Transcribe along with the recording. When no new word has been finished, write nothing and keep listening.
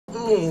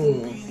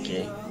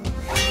Okay.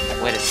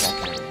 Wait a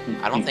second.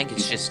 I don't think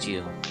it's just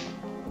you.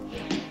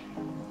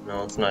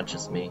 No, it's not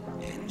just me.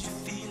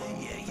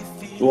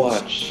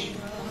 Watch.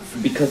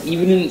 Because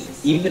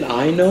even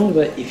I know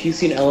that if you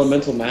see an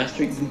elemental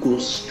master, you go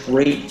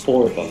straight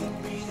for them.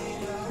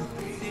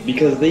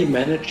 Because they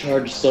mana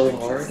charge so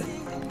hard.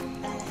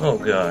 Oh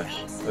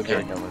gosh. Okay.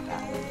 There we go, we're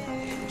back.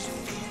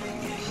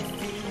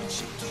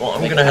 Well,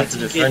 I'm Like, gonna have I to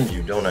can defend get-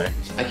 you, don't I?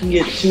 I can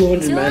get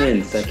 200 mana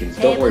in seconds.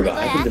 Don't worry about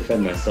it. I can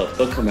defend myself.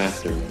 They'll come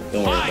after me.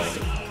 Don't worry about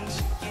it.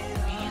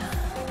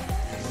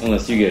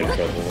 Unless you get in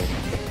trouble.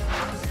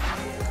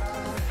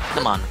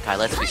 Come on, Kai,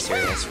 let's be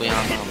serious. We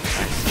all know.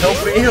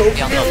 Help me, help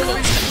We all me! know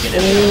Cook's gonna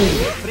get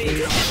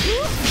in.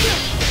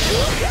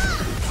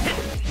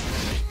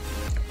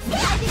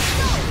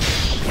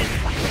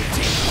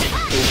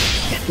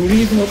 Who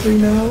needs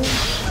helping now?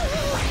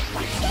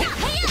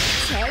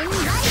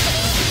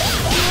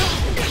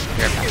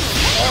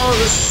 Oh,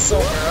 this is so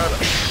bad.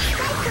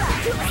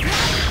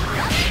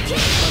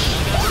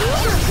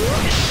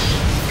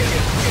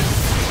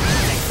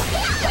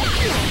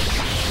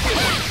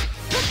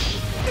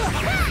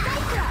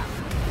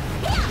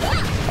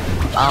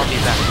 I'll be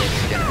back later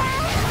for dinner.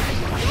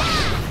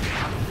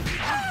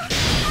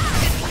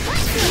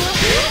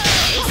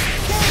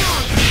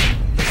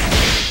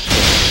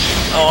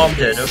 Oh, I'm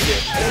dead, okay.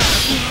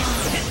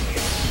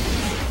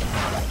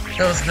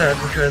 That was bad,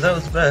 okay, that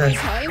was bad.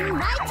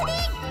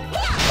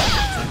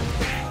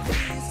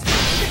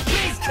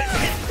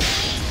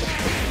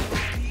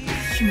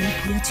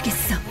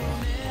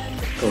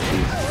 Go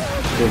please.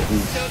 Go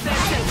please.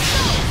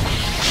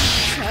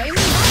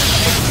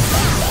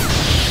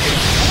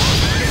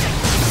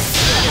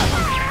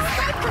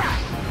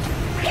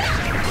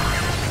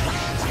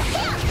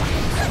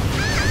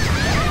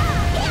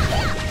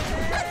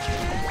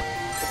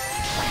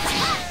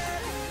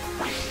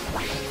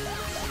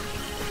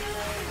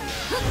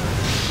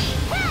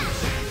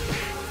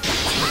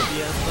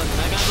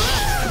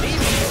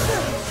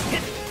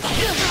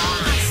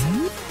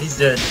 He's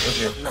dead,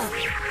 okay.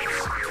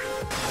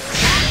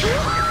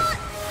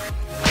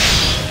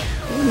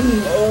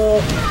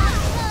 Oh!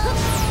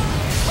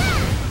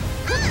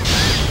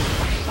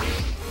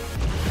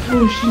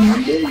 Oh,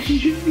 she's dead. She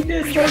should be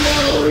dead by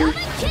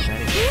now.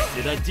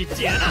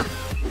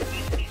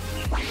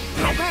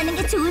 나가는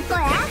게 좋을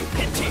거야.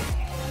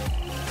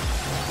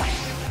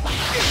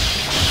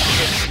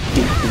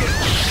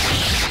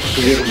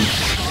 Get him.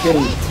 Get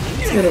him.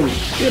 Get him.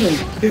 Get him.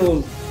 Kill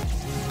him.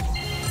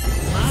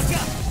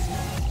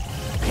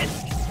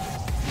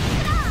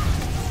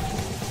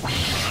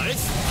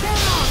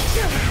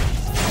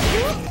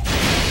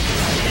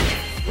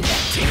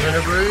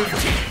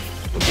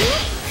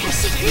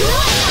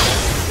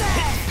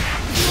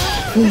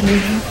 What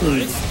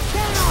happened?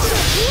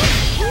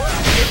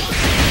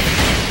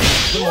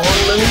 Come on,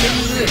 let me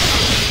use it!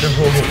 No!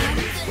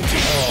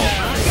 Oh.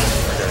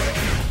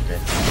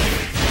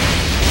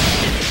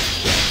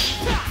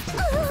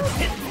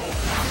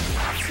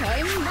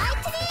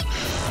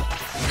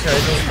 Okay, I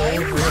don't know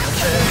if we have a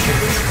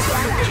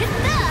chance.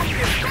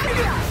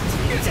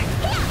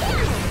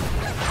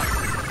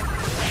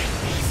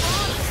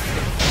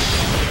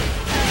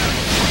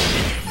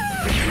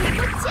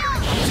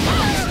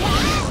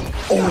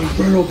 Oh,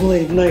 Burrow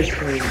Blade, nice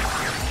trade.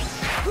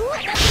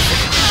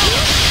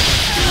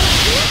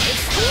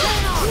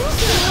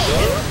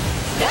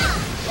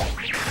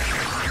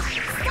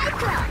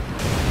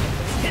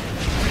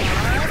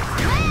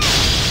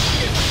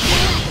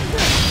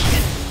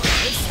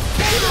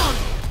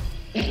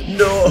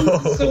 No!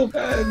 So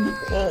bad.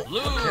 Oh,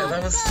 okay,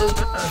 that was so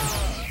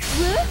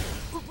bad.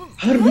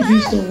 How did we do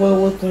so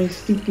well with my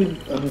stupid?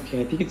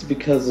 Okay, I think it's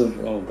because of.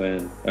 Oh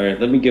man. All right,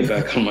 let me get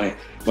back on my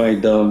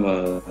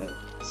dumb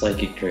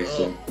psychic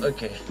tracer.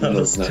 Okay, that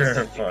was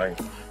terrifying.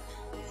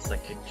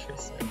 Psychic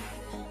tracer.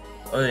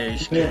 Oh yeah, you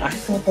should. Man, I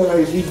thought that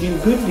I'd do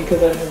good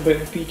because I have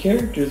PvP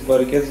characters,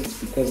 but I guess it's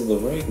because of the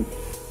rank.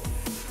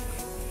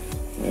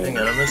 Hang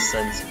on, I'm gonna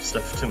send some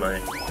stuff to my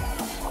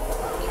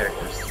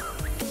characters.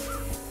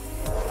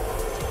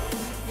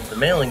 The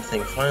mailing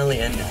thing finally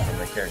ended for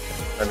my character.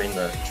 I mean,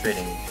 the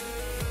trading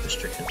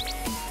restriction.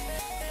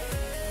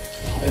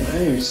 And I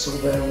am so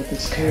bad with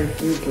this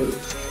character, but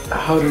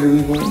how did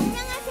we win?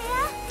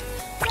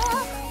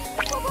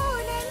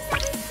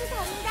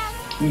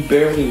 We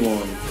barely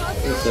won.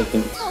 A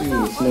second,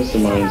 too. It's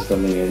Mastermind's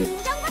coming in.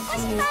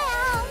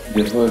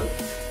 Good luck.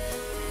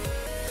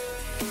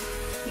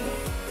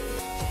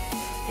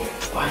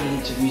 I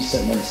need to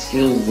reset my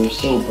skills, they're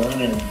so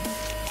bad.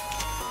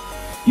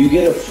 You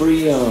get a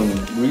free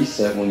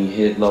reset when you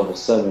hit level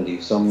 70,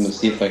 so I'm gonna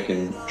see if I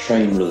can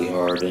train really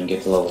hard and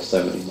get to level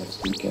 70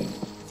 next weekend.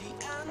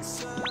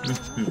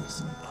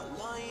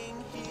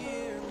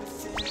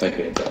 If I get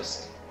a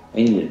desk. I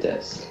need a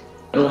desk.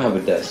 I don't have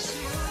a desk.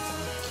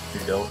 You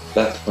don't?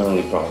 That's my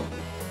only problem.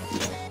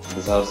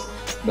 This house,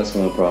 that's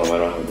my only problem, I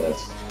don't have a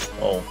desk.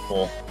 Oh,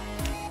 well.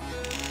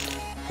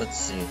 Let's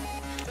see.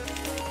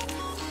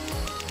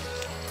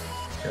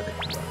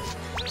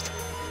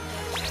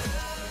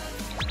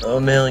 Oh,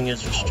 mailing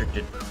is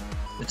restricted.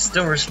 It's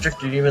still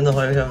restricted even though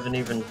I haven't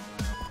even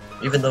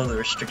though the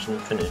restriction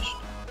finished.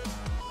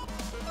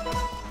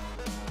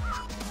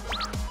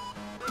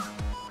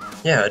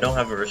 Yeah, I don't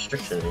have a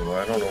restriction anymore.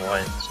 I don't know why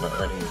it's not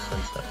letting me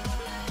sense that.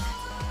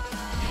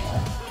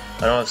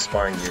 I don't have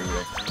sparring gear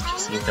either,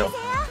 just so you know.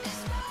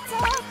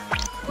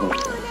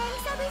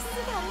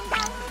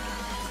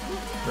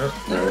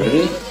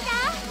 Ready?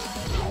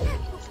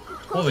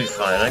 We'll be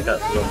fine, I got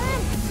no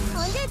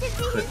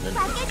equipment.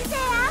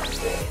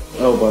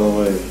 Oh, by the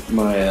way,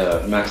 my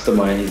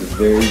mastermind is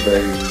very,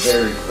 very,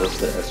 very close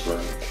to S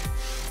rank.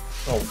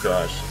 Oh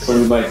gosh. So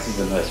we might see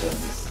some S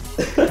ranks.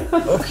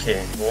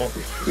 Okay, well,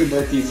 We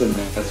might see some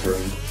S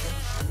ranks.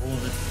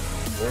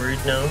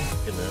 worried now?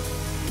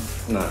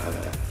 Goodness. Nah.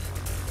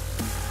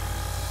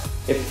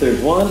 If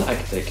there's one, I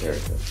can take care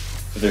of it.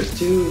 If there's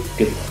two,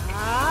 good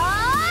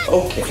luck.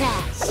 Okay.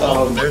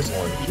 There's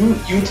one.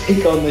 You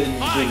take on the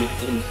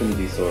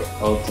Infinity Sword.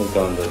 I'll take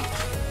on the.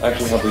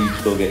 Actually, how about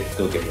you go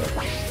get that?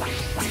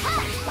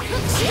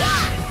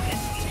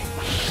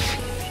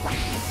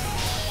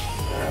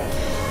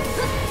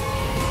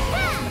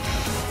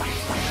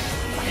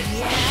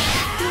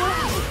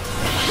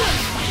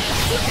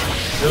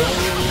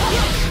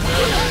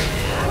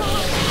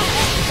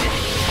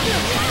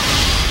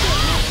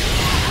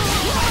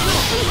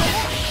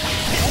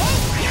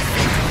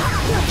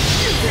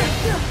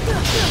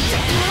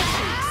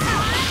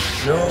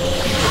 No.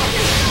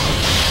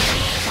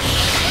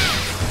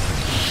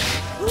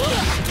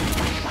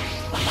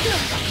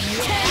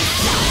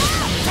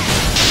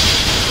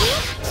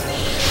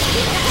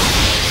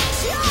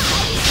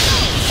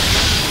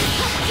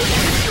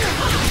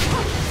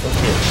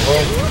 Okay,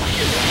 well,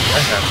 I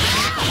have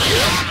to.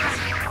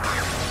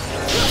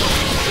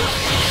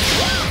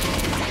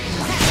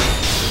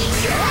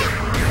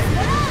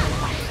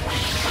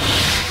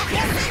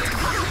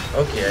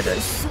 Okay, I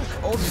died.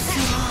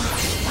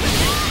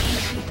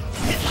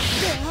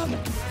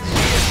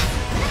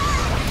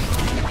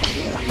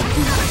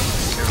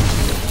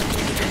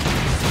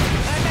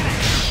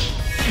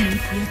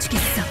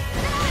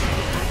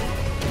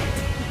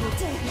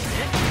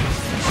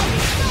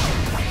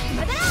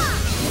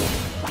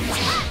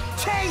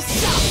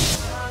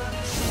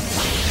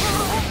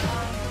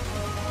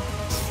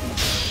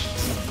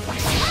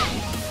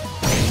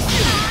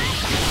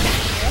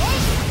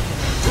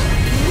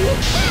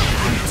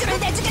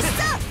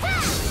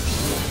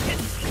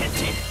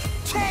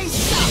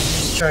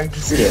 Trying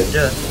to see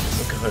death.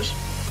 Oh gosh.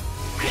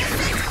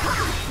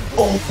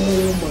 Oh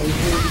my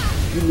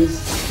goodness.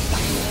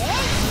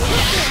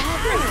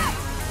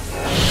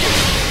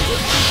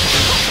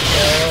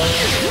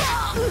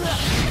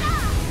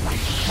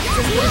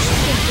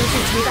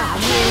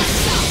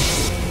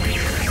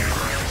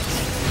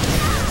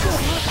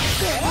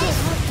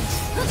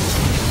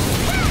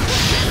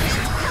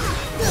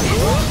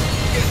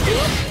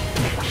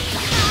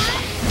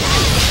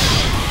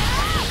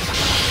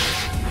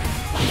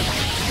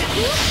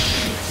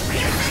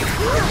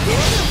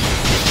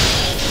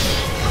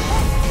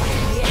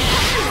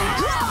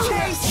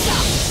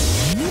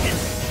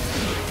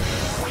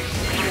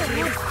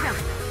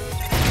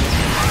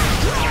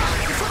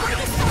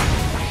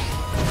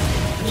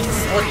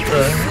 What the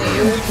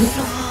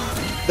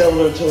hell?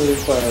 Delta totally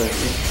fire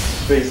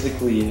is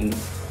basically in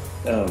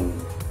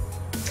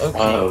Okay.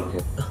 okay.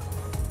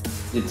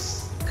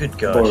 It's Good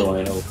gosh.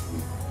 borderline open.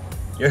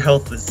 Your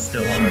health is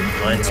still on.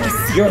 Mine.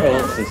 Your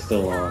health is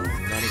still on.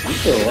 You're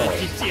still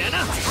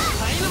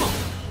alive.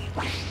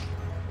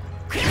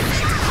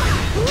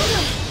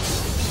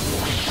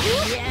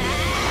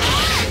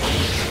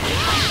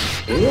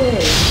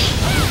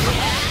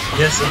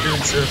 Yes, I'm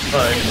doing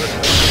certified, but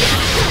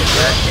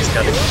that he's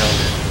got a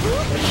counter.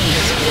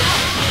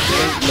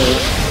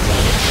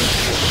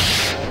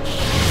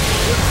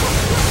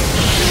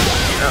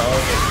 Ow.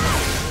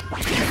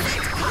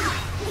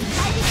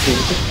 In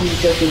 15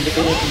 seconds, they're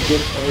gonna have to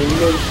get our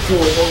no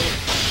kill.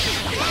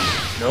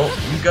 No,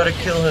 you gotta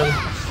kill him.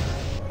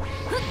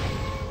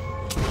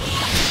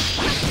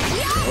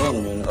 Hold on a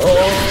minute. Oh!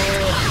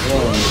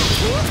 Hold on a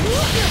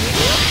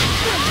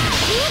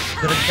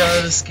Could have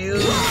counted the skill.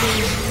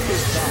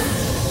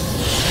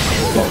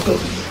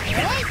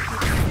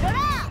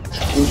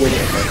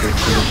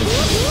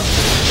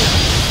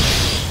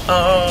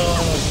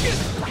 Oh!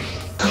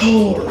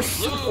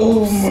 Course.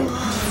 Oh my.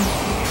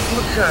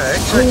 Okay, I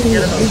tried to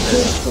get out I of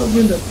just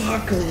summoned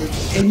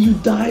Apocalypse and you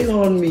died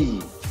on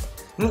me.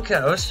 there. Okay,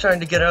 I was trying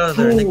to get out of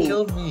there and they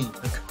killed me.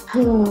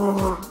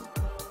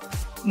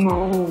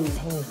 No.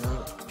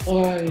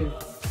 Why?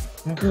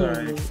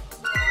 Okay.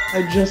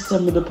 I just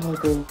summoned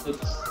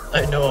Apocalypse.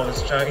 I know I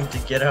was trying to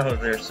get out of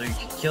there so you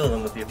could kill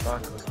them with the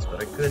apocalypse,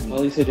 but I couldn't. Well,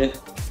 at least I didn't.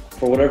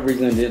 For whatever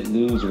reason, I didn't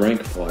lose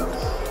rank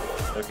points.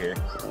 Okay.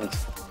 So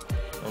that's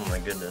Oh my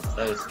goodness,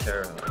 that was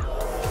terrible.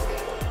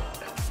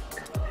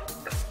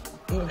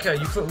 Okay,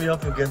 you put me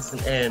up against an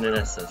A and an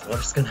SS.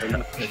 What's gonna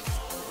happen?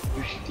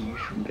 You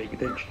should make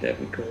that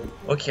because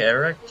Okay, I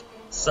wrecked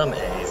some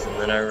A's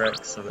and then I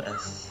wrecked some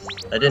S.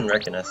 I didn't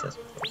wreck an SS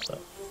before, so.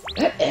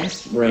 that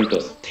S rank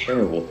was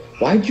terrible.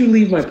 Why'd you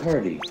leave my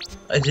party?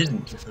 I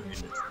didn't. Oh,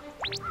 goodness.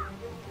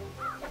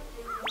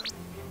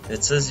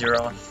 It says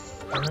you're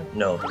off.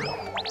 No.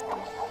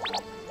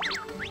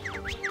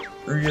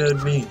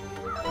 Read me.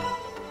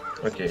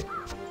 Okay.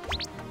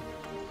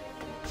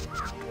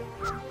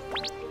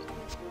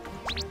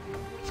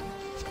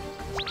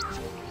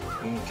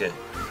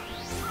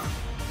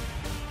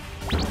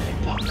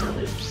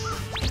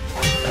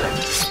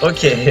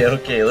 Okay.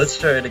 Okay, let's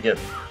try it again.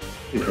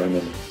 If I'm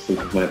in sleep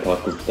if my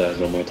apocalypse dies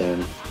one more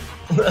time.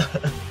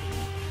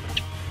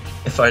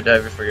 If I die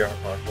before your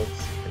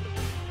apocalypse.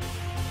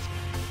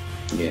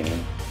 Yeah.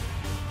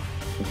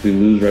 If we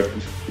lose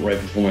right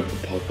before my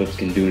apocalypse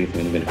can do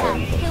anything, I'm gonna call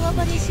him.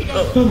 It's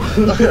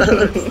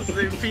the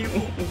same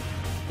people.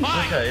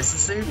 Okay, it's the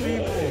same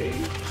people.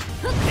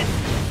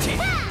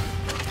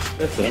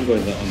 That's it, I'm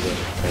going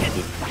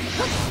defensive.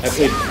 I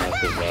played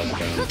passive last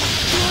round.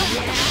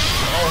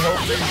 Oh,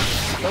 help me.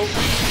 Help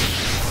me.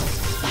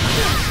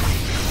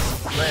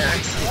 My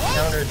axe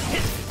countered.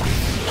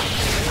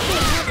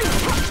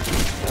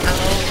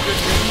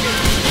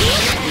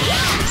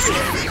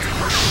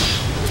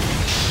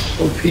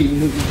 OP.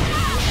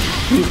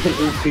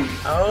 OP.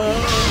 Oh.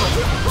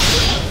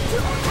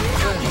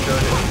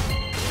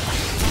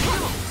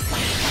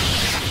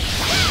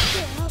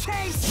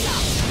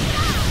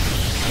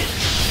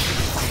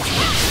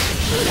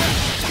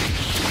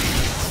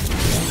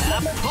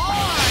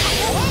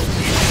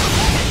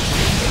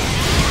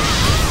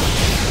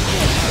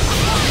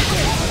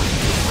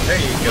 There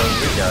you go,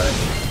 we got it.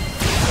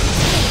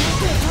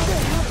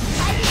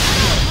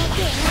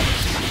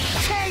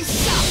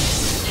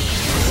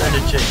 Trying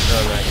to chase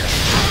on that guy.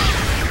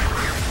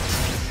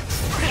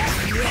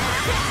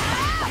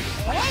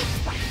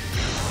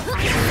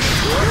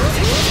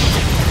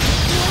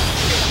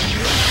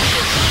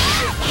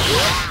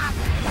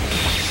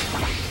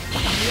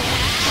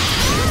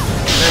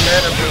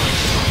 Banana boom.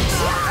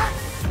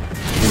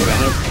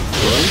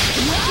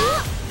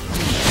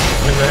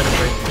 Banana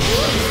break.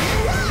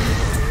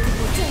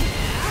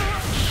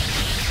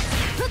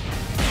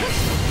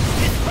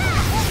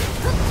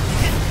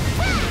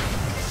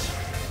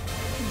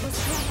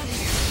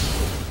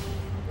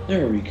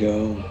 There we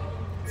go.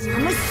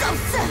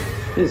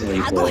 This is how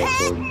you play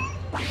Elsword.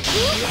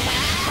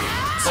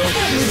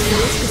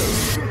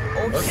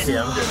 Okay,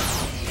 I'm good.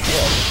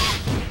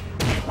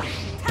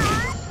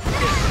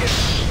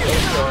 Oh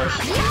gosh,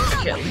 I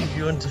can't leave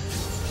you until...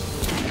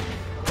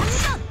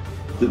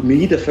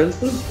 Me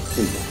defensive?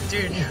 Please.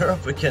 Dude, you're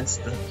up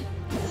against the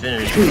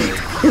finish.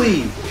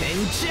 Please.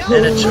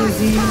 And a jump.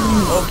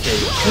 Okay.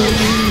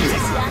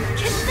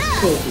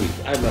 Oh, please.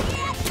 I'm not.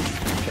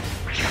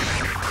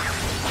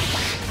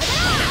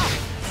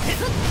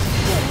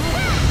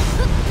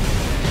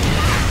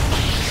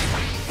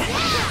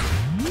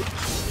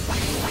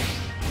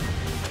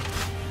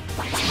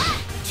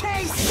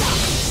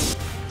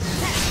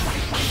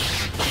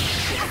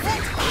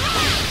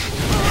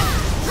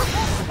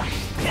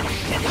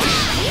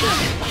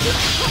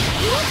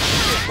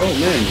 Oh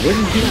man, where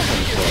did you come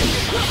from?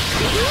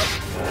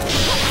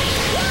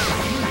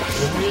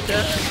 Give me a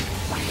death.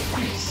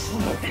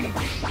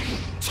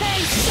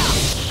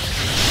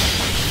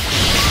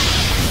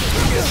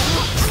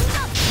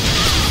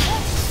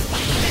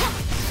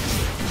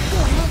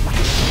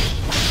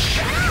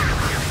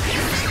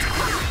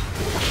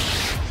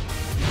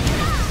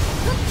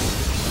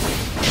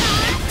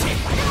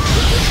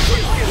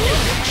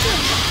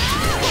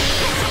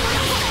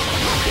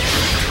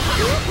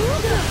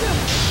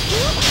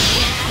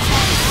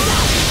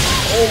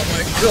 Oh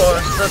my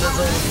gosh, that is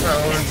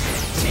overpowered.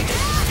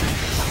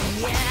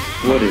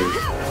 What is?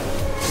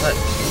 That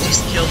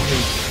just killed me.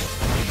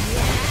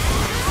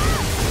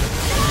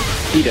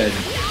 He died.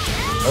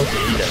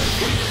 Okay, he died.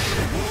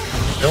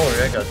 Don't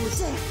worry, I got this.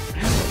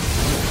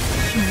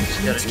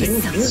 Just gotta take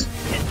this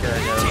guy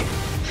down.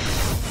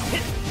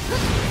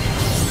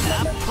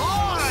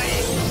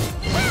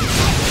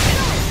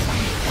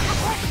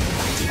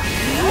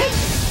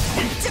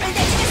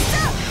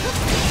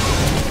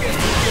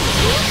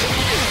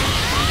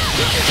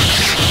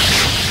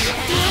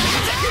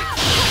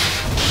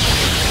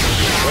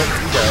 What?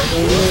 He died. Oh,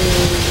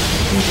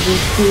 people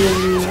kill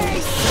me.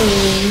 Oh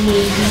no,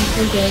 he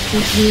forgot to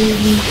kill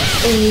me.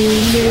 Oh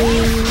no.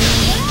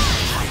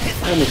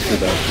 I almost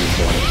forgot to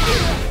kill me.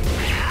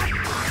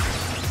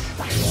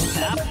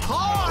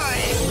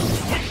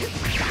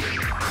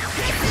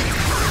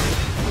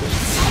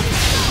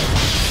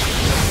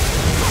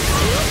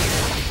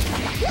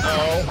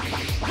 Oh.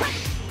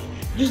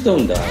 Just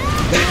don't die.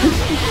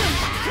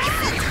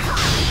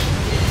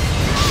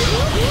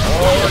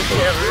 Oh, I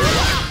can't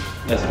really.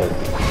 That's fine.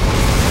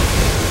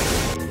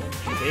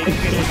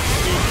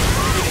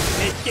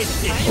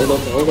 Hold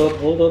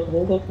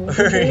up.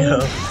 Hurry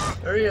up.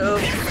 Hurry up.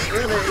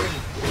 Running.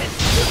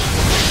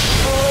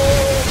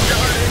 Oh,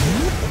 darn.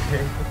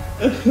 Okay.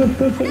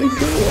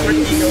 Where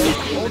did he go?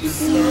 Oh, this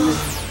is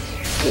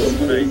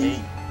what I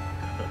hate.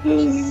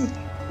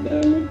 Now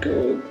I'm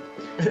good.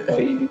 Why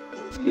you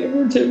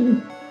Everton?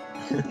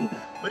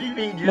 What do you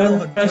mean? My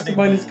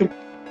mastermind is complete.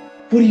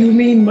 What do you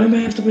mean? My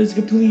master is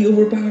completely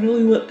overpowered. I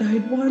only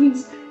died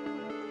once.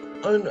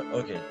 Oh no,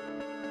 okay.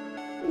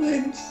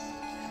 What?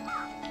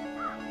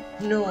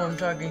 No, I'm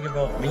talking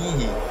about me.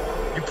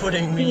 You're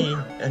putting me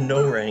a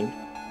no rank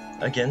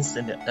against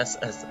an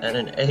SS and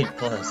an A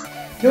plus.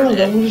 No,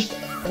 that was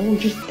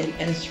just an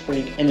S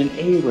rank and an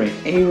A rank.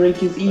 A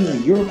rank is easy.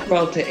 You're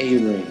about to A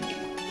rank.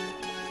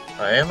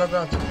 I am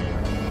about to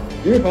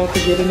be. You're about to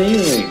get an A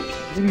rank.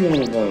 What are you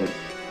on about?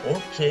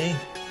 Okay.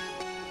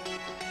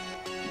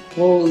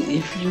 Well,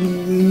 if you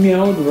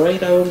meowed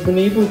right, I would have been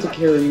able to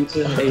carry you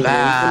to A rank.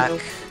 Back.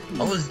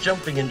 I was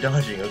jumping and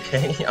dodging,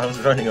 okay? I was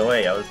running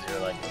away. I was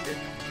doing like, okay.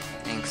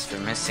 Thanks for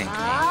missing me.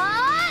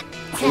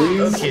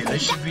 Okay,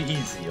 this should be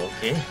easy,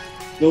 okay?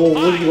 No,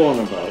 what are you on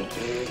about?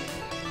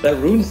 That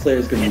Rune Slayer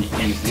is gonna be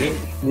easy.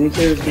 Rune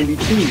Slayer is gonna be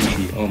too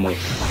easy,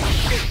 almost.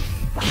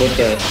 But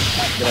that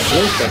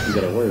voice stuff you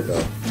gotta worry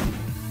about.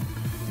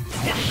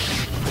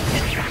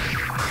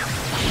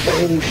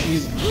 Oh,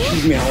 she's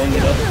meowing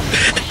it up.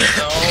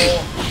 No.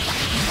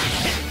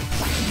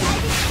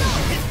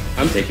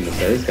 I'm taking this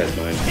guy. This guy's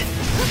mine.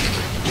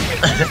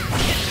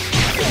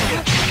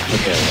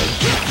 Okay, I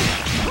like it.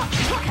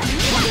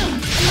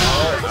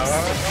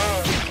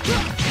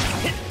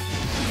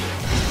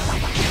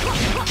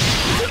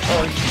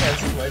 Oh, you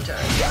canceled my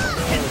time.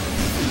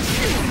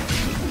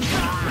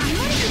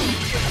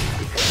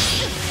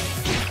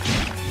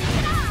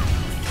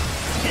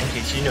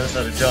 Okay, she knows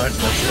how to dodge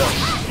my stuff.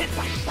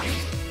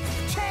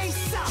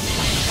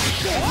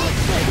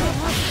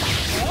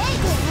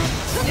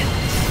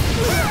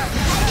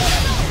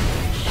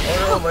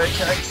 Oh no, my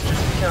attacks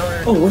just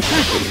countered. Oh, what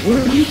happened?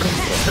 Where did you come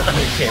from? I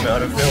came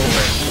out of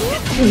nowhere.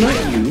 Oh, not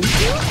you.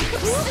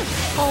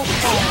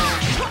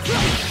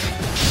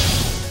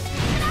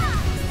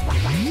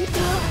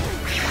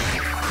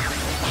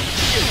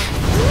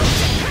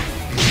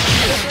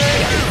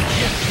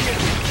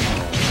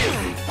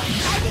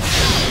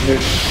 They're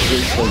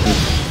so good.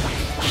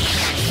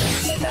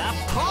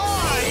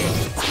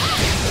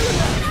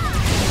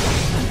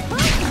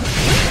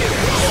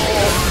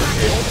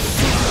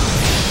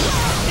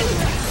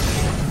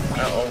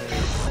 Uh-oh.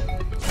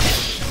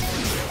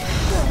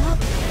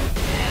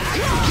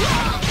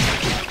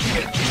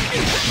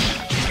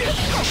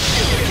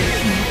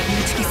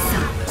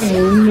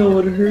 Oh no,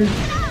 it hurts.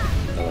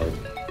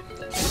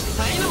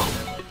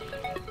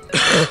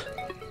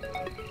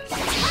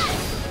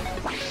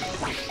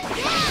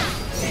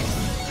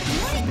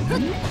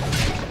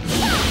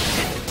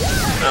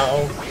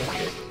 Ow.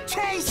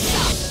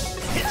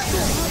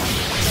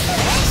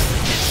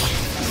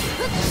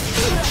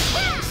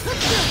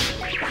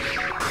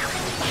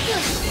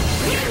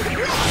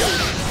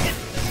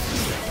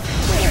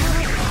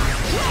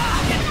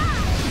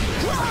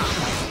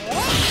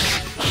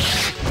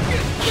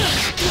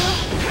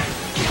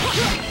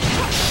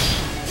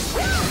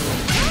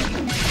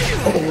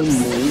 Oh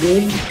my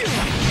god.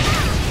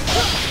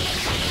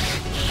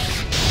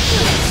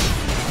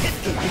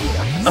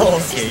 Oh,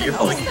 okay, your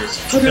flick disc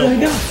How did I killed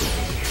die?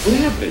 both. What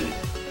happened?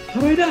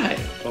 How did I die?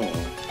 Oh,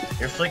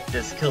 Your flick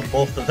disc killed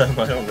both of them,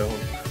 I don't know.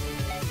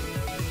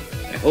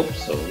 I hope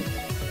so.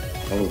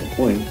 That was the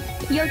point.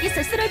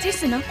 여기서 쓰러질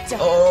순 없죠.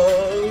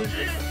 Oh,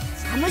 shit.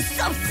 참을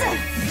수 없어.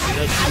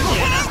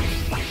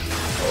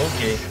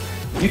 Okay.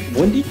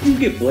 When did you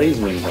get Blaze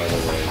Wing, by the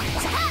way?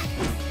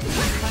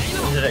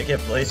 When did I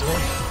get Blaze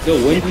Wing? No,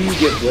 when do you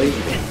get Blaze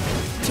Wing?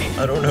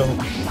 I don't know.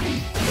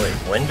 Wait,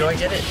 when do I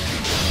get it?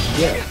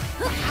 Yeah.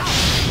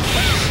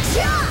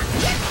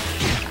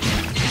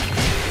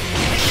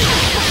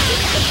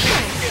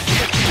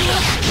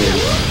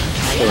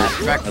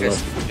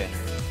 Breakfast.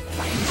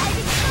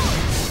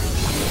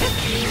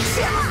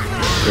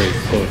 Great.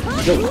 So,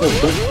 no,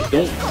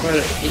 don't try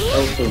to hit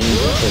Elsword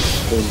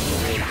because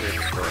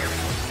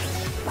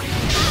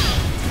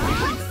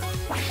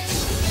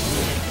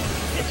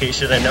Okay,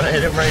 should I not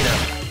hit him right now?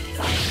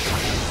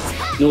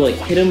 no, like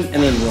hit him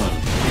and then run.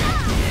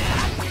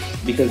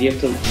 Because you have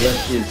to let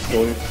his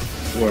sword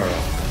wear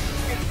off.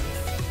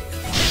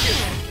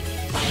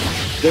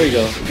 There you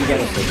go. You got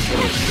it.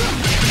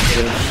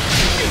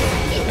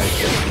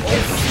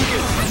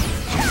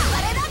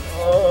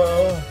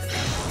 Oh.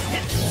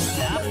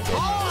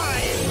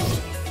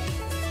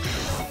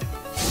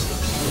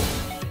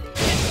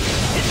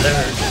 That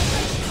hurt.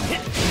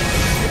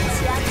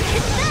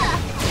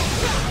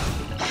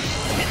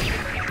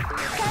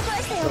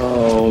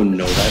 Oh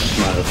no, that's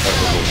not a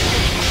fuckable.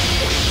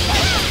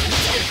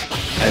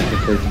 I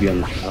prefer to be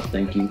on the top,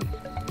 thank you.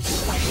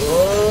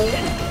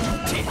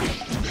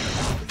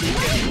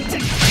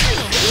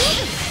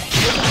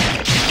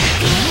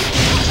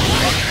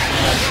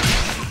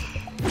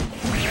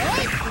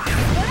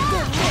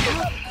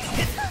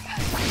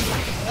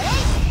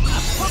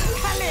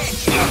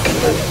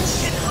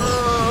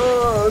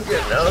 Oh,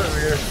 get out of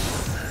here.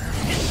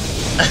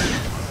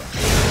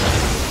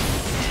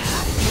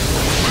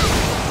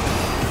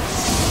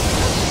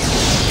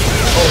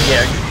 Oh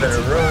yeah, you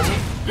better run.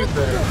 You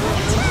better run.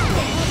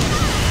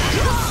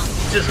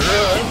 Just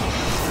run.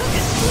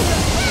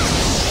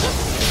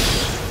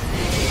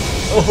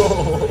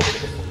 Oh.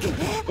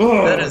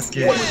 That is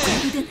good.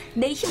 누구든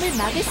내 힘을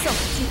막을 수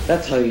없지.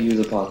 That's how you use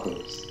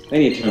Apocalypse. I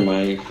need to turn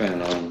my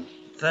fan on.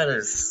 That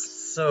is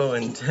so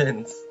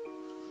intense.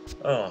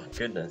 Oh,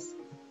 goodness.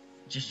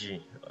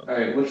 GG.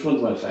 Alright, which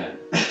one's my fan?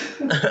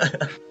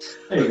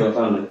 There you go,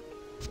 found it.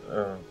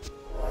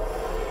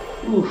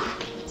 Oof.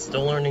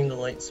 Still learning the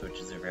light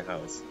switches of your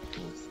house.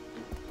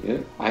 Yeah,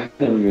 I've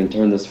never even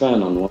turned this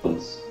fan on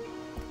once.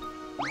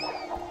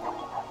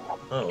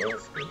 Oh,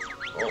 that's good.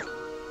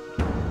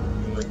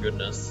 Oh my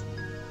goodness.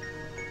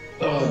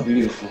 Oh,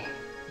 beautiful.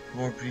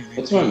 More PvP.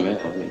 What's my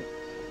metal?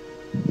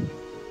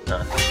 There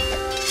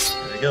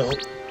we go.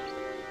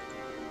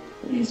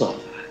 He's all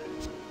that.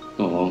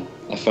 Oh well,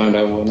 I found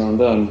out when I'm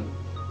done.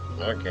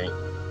 Okay.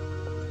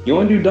 You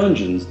want to do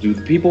dungeons? Do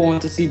the people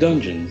want to see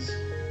dungeons?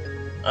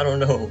 I don't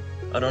know.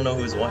 I don't know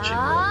who's watching.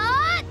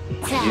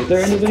 Is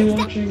there anybody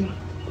watching?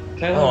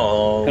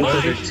 Oh, Can I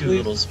look at just two leave?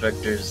 little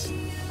specters.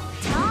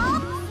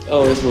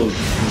 Oh, this little is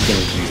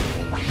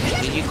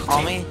beautiful. Did you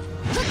call me?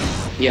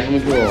 Yeah, how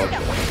many people are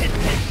watching?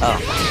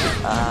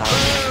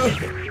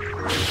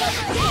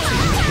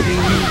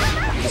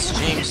 The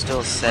stream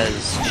still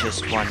says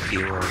just one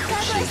viewer,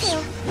 which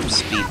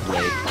is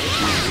Speedblade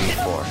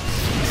 234.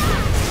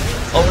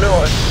 Oh no,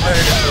 I fired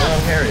it in the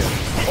wrong area.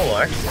 Oh,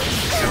 actually.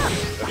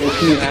 Well,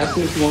 can you ask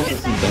me if you want to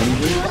see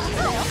dungeons?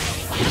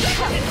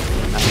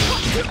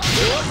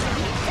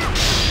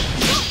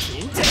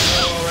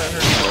 Oh, that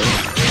hurt.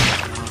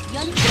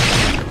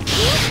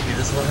 See,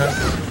 this one has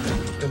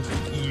to be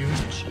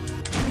huge.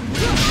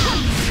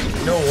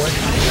 No one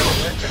can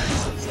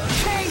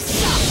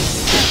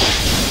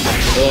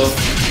Hello?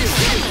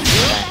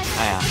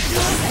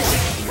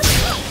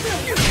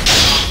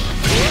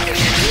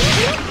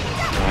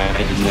 I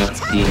did not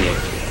see it.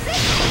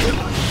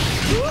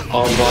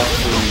 All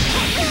boxes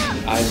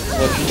I've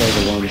touched are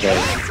the ones I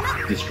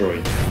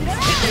destroyed. I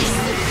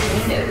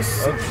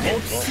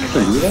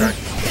can do that?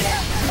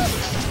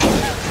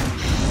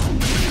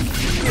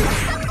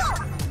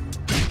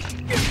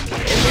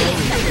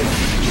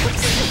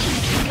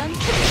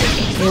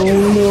 Oh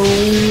no,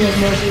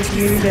 I'm not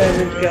taking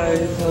damage,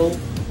 guys. Help.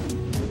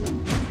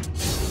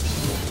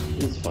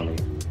 It's funny.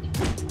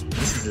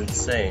 This is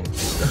insane.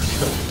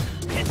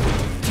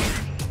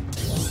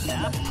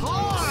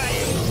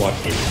 Watch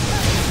this.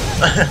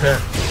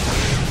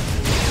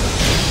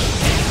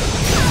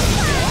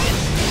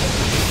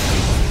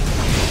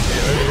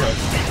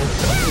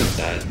 This is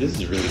sad. This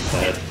is really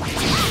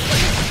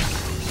sad.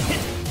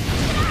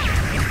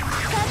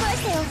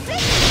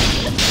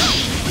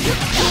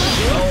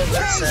 Oh,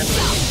 that's sad.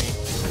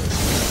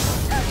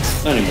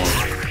 Not anymore.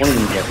 One of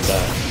them's about to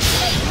die.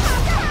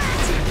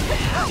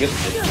 Yep.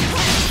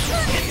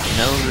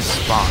 No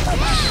response.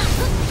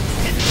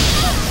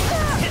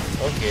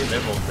 Okay,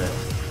 they're both dead.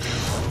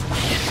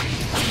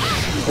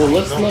 Well,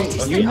 let's No, not.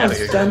 okay, You have have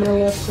it. stamina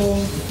left,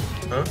 though?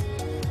 Huh?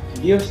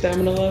 Do you have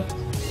stamina left?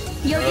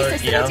 여기서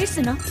yeah. 쓰러질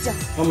순 없죠.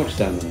 How much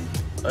stamina?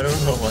 I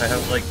don't know, I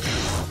have like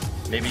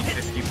maybe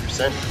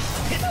 50%.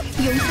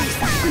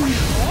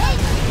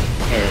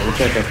 Alright, we'll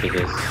check after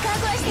this.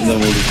 And then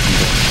we'll just keep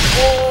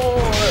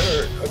Oh, that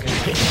hurt.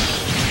 Okay.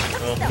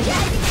 Well,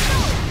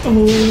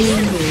 Oh,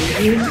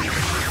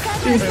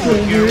 it's so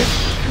good.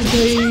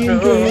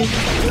 Good.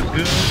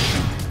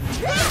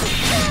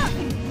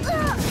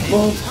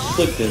 well,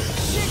 click this.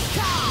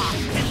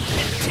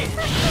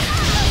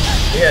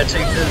 Yeah,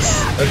 take this.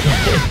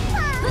 Okay.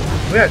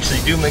 We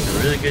actually do make a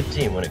really good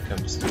team when it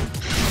comes to.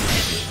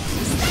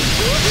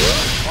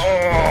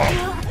 Oh.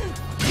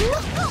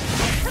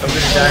 I'm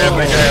gonna die, I'm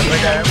gonna die, I'm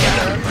gonna die, I'm gonna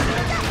die.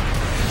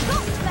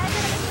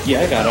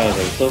 Yeah, I got out of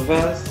there so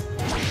fast.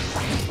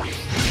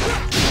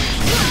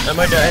 I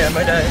might die, I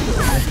might die.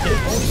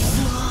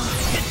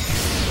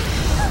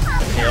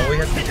 Okay, all we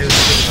have to do is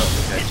get help,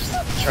 okay?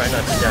 Just try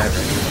not to die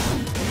right now.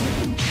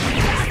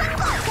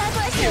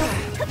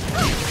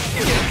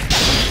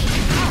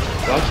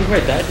 Watch, if I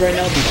died right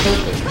now, it'd be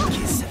perfect.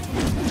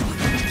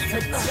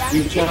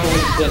 You try to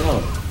get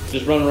help.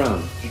 Just run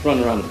around. Just run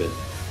around a bit.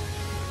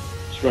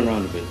 Just run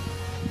around a bit.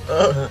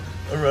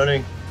 I'm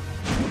running.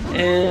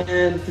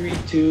 And 3,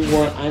 2,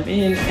 1, I'm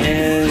in,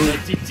 and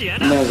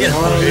another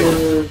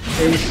armor,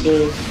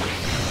 faceless.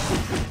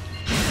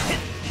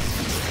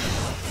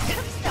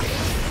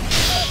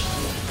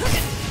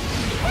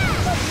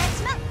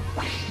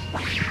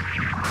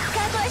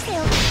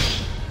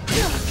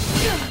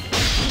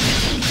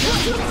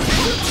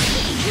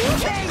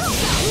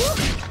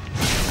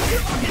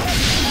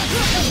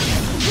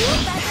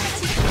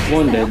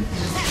 One dead.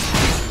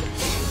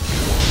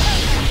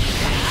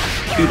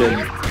 2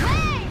 dead.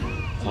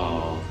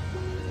 Oh,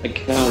 I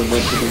counted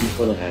went to them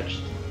before they hatched.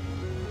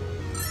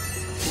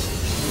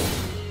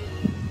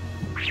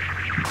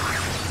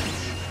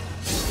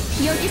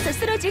 여기서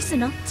쓰러질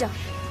순 없죠.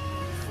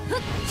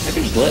 I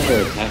could just let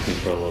her attack me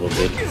for a little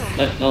bit.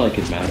 Not like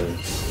it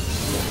matters.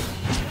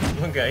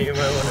 Okay, you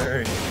might want to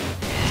hurry.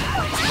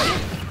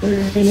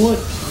 And what?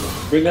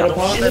 Bring out a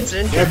pot? That's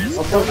in. Yep,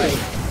 I'll probably.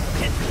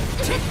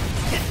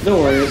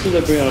 Don't worry, as soon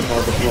as I bring out a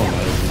pot, it won't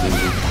matter.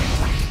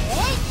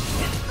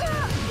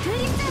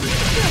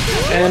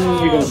 And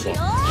you're gonna fall.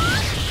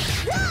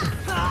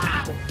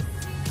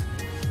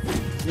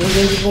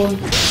 There's one.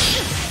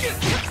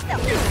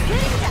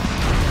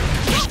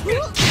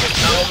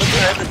 Oh, look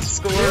at the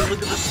score!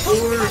 Look at the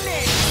score!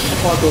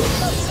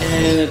 Apocalypse,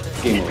 and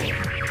it's game over.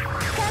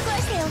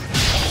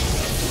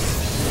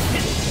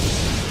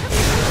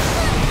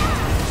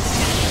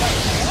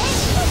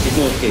 There's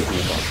no escaping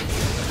the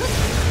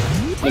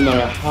boss. No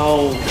matter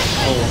how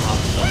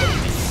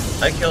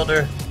hostile. I killed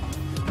her!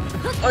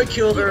 I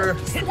killed her!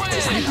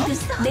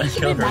 내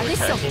힘을 막을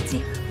수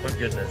없지. Oh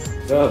goodness.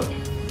 Oh.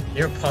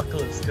 Your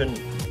apocalypse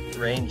couldn't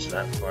range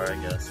that far, I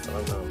guess. I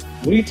don't know.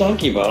 What are you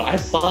talking about? I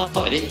saw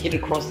it. It hit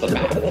across the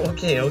map.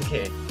 Okay.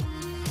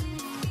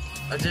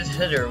 I did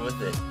hit her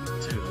with it,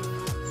 too.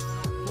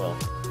 Well,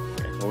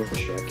 okay. Oh, we're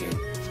distracting.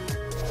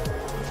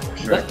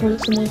 Does that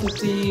person want to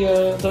see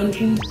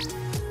dungeons?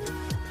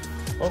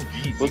 Oh,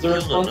 geez. Was there a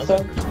response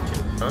time?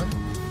 Huh?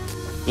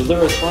 Was there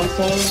a response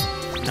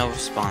time? No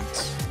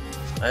response.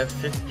 I have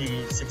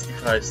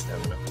 65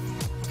 stamina.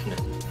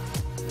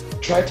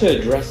 Try to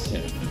address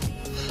him.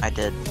 I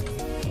did.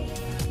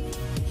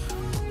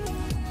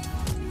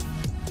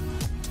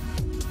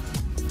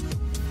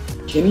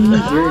 Can he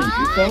hear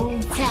you, though?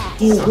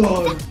 Oh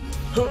god!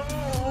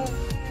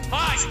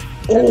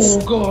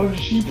 Oh god,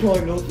 she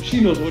probably knows. She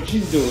knows what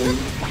she's doing.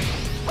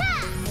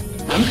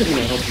 I'm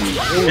gonna help you.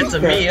 Holy It's a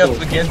crap, me up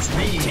against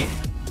me.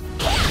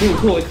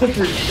 Cool, except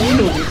for she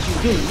knows what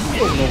she's doing. You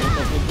don't know what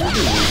the fuck you're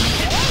doing.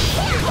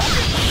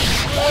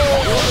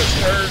 Oh, this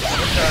hurts.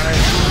 Okay.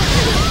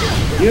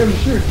 Yeah, I'm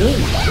sure it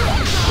does.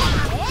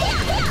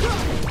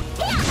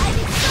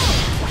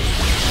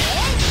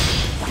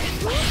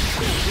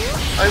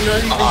 I'm not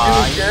even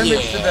doing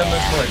damage to them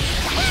as much.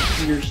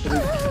 You're so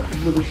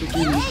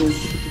motherfucking so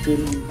stupid.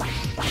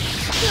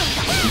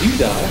 Did you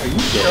die? Are you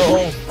dead?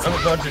 No, I'm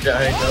about to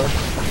die though.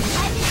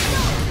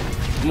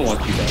 I'm gonna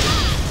watch you die.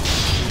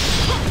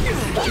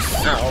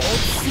 Ow.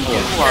 You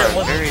are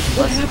very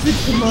What pleasant. happened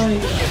to my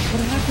answer?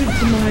 What happened?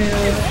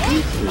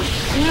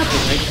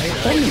 I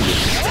summoned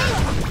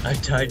it. I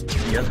died to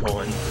the other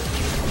one.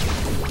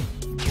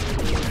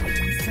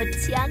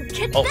 좋지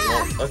않겠다. Oh,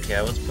 well, okay,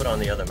 I was put on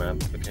the other map.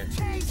 Okay.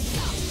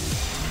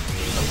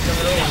 I'm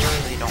coming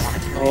over. You don't want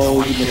to kill.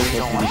 Oh, you You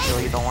don't want to kill.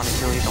 You don't want to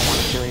kill. You don't want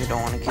to kill. You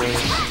don't want to kill.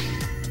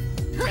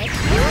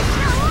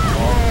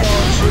 Oh,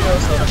 she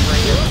knows how to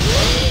bring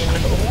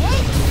it.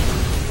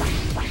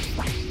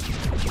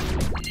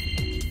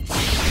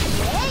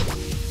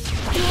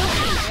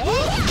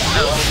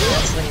 Ow,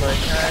 canceling my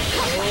attack.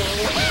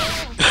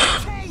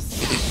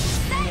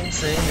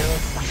 Insane.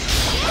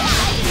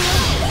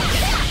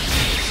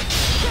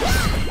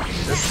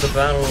 This is the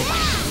battle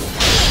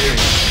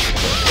series.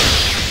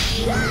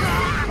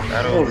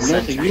 Battle Oh, of the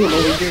nothing. century. You don't know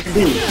what you're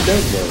doing. She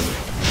does know.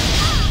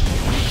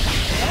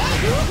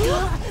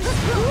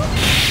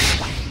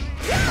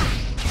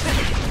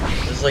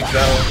 It's like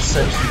battle of the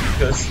century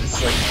because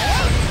it's like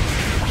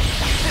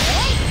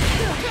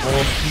full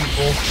of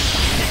people.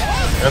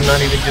 And I'm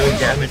not even doing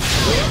damage to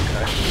them.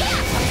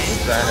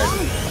 It's bad.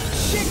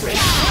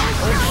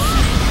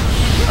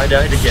 I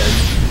died again.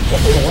 Oh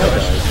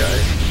gosh, I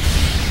died.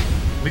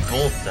 We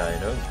both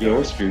died, okay? Yeah,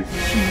 we're screwed.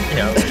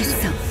 Yeah, we're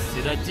screwed.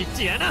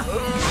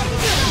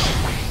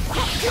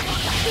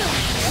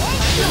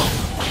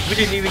 We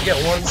didn't even get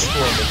one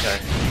score, okay?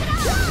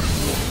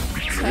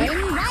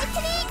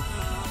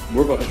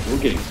 We're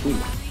getting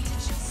screwed.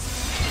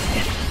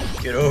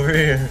 Get over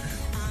here.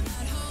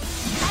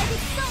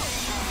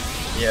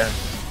 Yeah.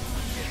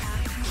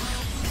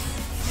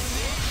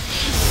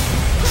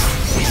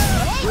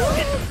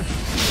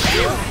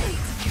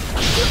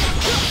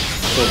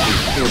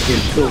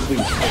 Go,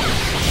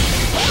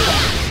 please.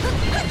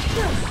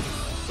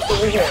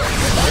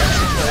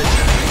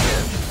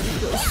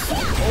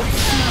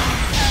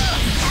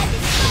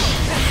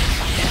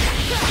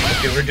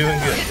 Okay, we're doing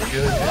good. We're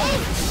doing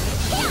good.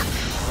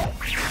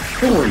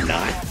 No, we're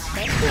not.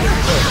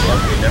 Oh,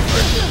 okay, never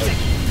mind.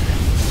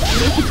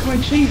 Look at my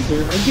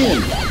chaser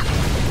again.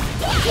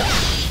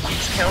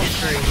 Keeps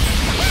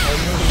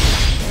countering.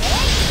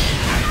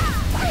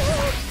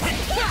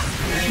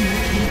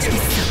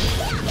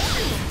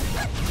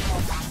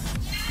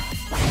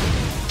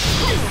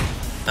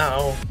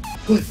 Ow.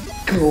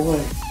 Go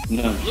away.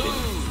 No,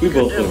 we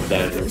both would have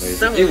died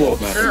anyways. It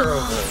won't matter.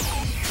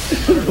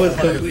 It was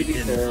completely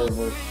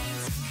terrible.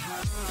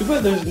 Too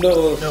bad there's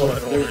no, No, I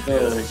don't want to do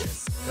that again.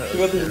 too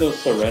bad there's no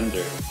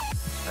surrender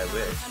I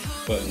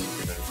wish. button.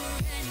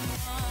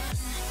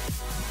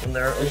 When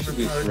there are There should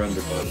be a overpowered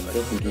surrender button. It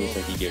doesn't do it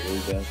like you get really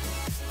bad.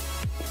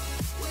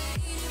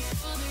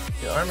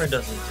 Your armor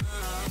doesn't.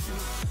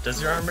 Does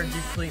your armor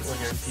deplete when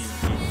you're in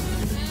PvP?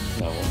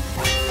 No.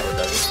 Or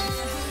does it?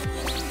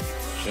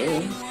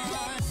 Sure.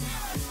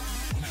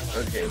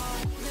 Okay.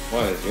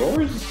 Why, is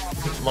yours?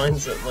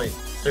 Mine's at like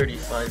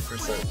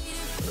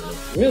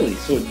 35%. Really?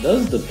 So it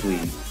does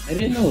deplete. I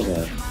didn't know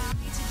that.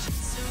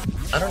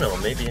 I don't know,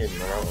 maybe I'm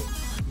wrong.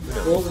 Who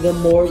knows? Well, the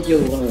more you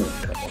learn.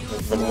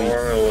 The more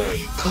I learn.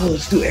 Call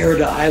us to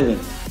Erida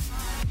Island.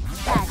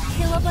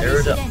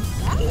 Erida.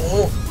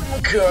 Oh,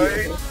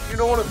 okay. You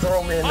don't want to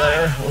throw me in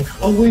there.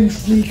 A wind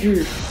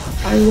sneaker.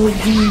 I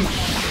love you.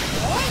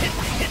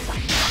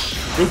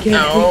 They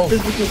can't take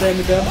physical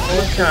damage out.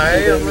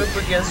 Okay, I'm up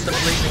against the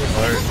bleeding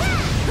heart.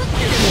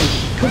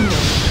 Come on.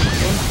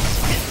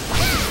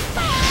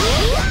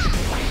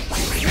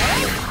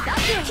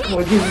 Come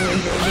on, give me one.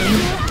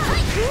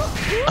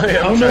 I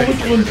don't know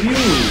which one's you.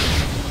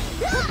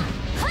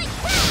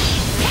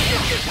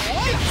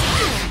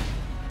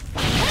 I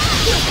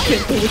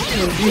can't tell which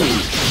one's you.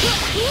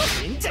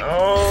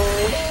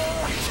 Oh.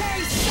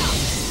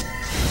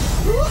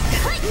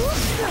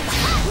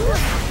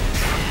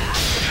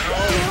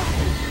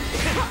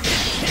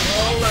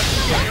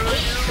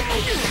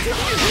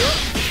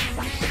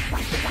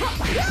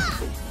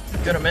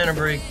 Got a mana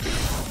break.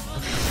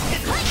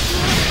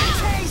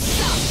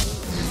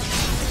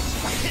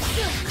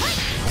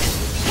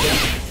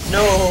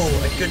 No,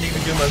 I couldn't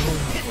even do my move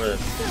before that.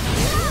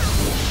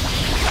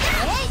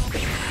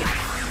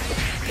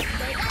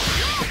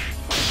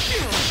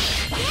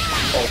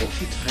 Oh,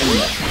 she timed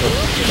that.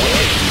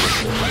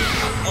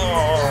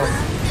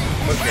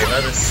 Oh, okay,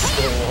 that is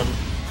still one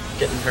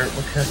getting hurt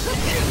because.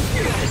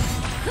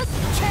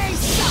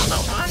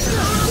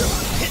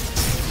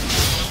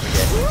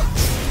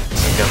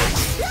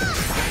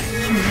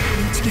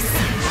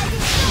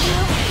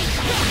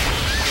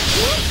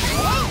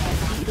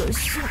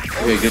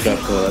 Okay, good job,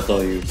 Cole. That's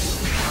all you.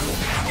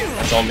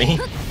 That's all me?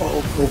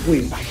 Oh, Cole,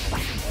 please.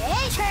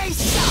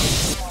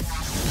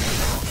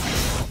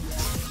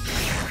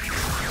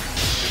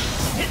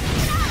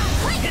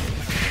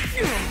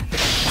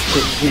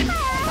 Cole, please.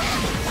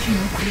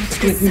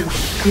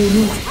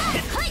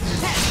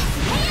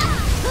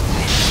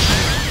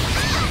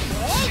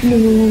 No.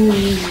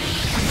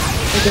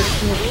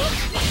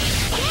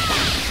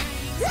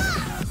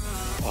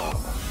 Oh,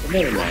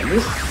 never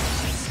mind.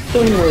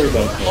 Don't worry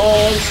about it.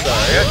 Oh, I'm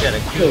sorry, I gotta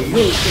kill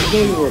you.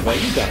 Don't worry about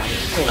it. You got it.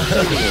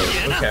 Don't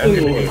worry. Okay, I'm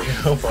gonna go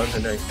help on the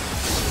next.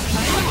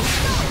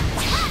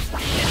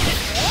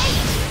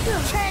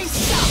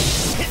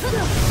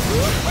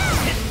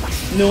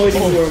 No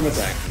idea where I'm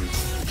attacking.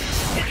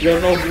 You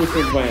don't know which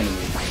one's my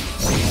enemy.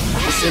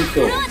 It's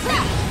Info.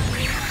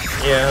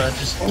 Yeah,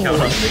 just count on me.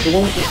 The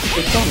one with the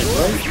supersonic,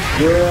 right?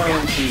 You're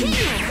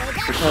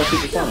the title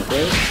supersonic,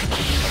 right?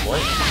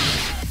 What?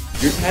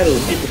 Your title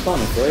is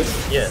supersonic, right?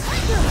 Yes.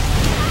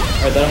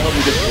 Alright, that'll help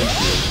me get the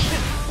Info.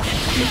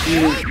 If she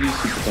uses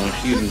supersonic,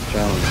 she uses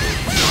challenge.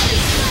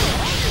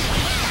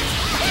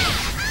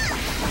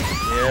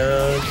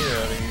 Yeah, get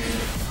out of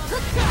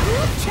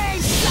here.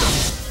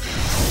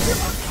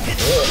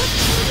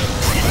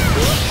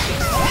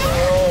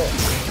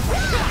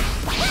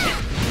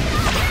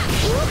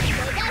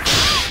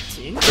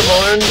 Come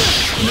on!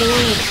 No!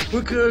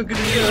 We're gonna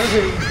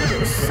die!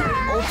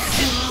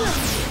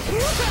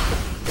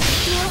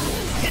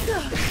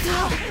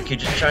 Okay,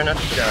 just try not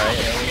to die,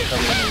 and we'll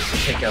come in and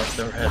take out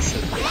the rest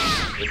of it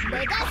with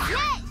me.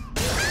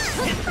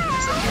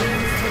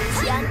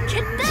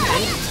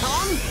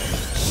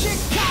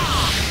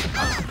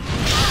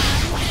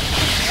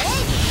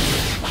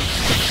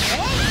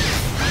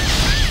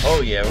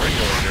 Oh yeah, we're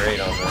doing great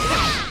on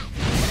that.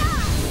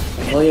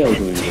 Oh yeah, we're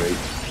doing great.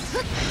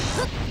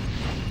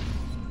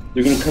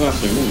 They're gonna come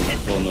after me.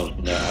 Well, no,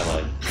 they're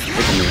allied.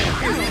 They're coming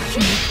after me.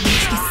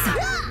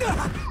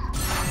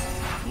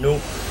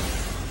 Nope.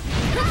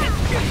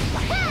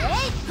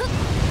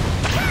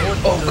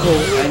 Oh,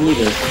 Cole, I need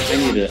it.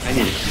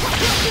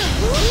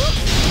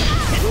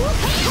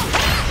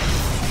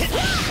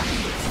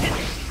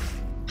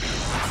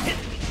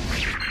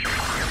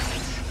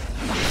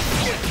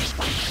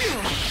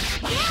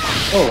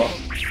 Oh,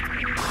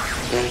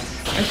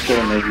 I still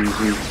don't know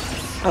who's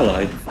I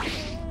lied.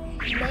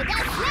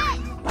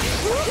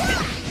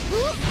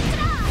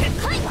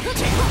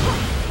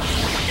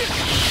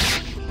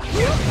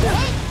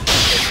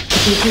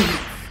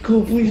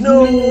 Cool, please.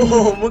 No,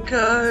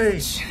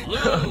 Mekhi! I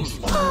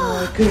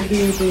couldn't do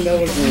anything.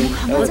 That was me.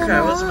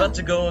 Mekhi was about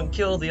to go and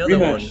kill the other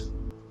one.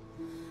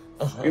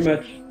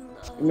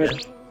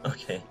 Rematch.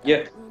 Okay.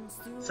 Yeah.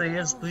 So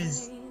yes,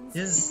 please.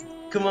 Yes.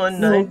 Come on,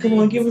 No, 90. come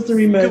on, give us a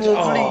rematch. Come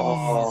on, please.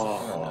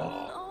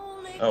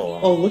 Oh,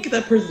 Oh, look at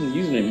that person's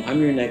username. I'm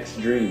your next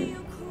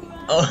dream.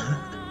 Oh.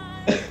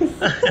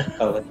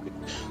 I like it.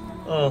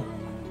 Oh.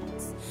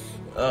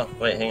 Oh,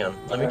 wait, hang on.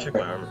 Let me check my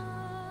armor.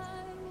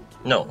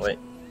 No, wait.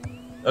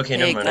 Okay,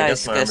 never mind. I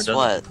guess my armor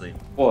doesn't deplete.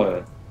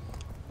 What?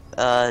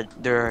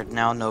 There are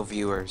now no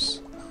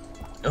viewers.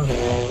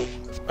 Oh.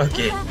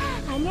 Okay.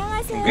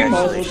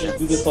 Congratulations.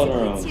 Do this on our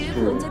own.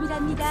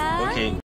 Okay.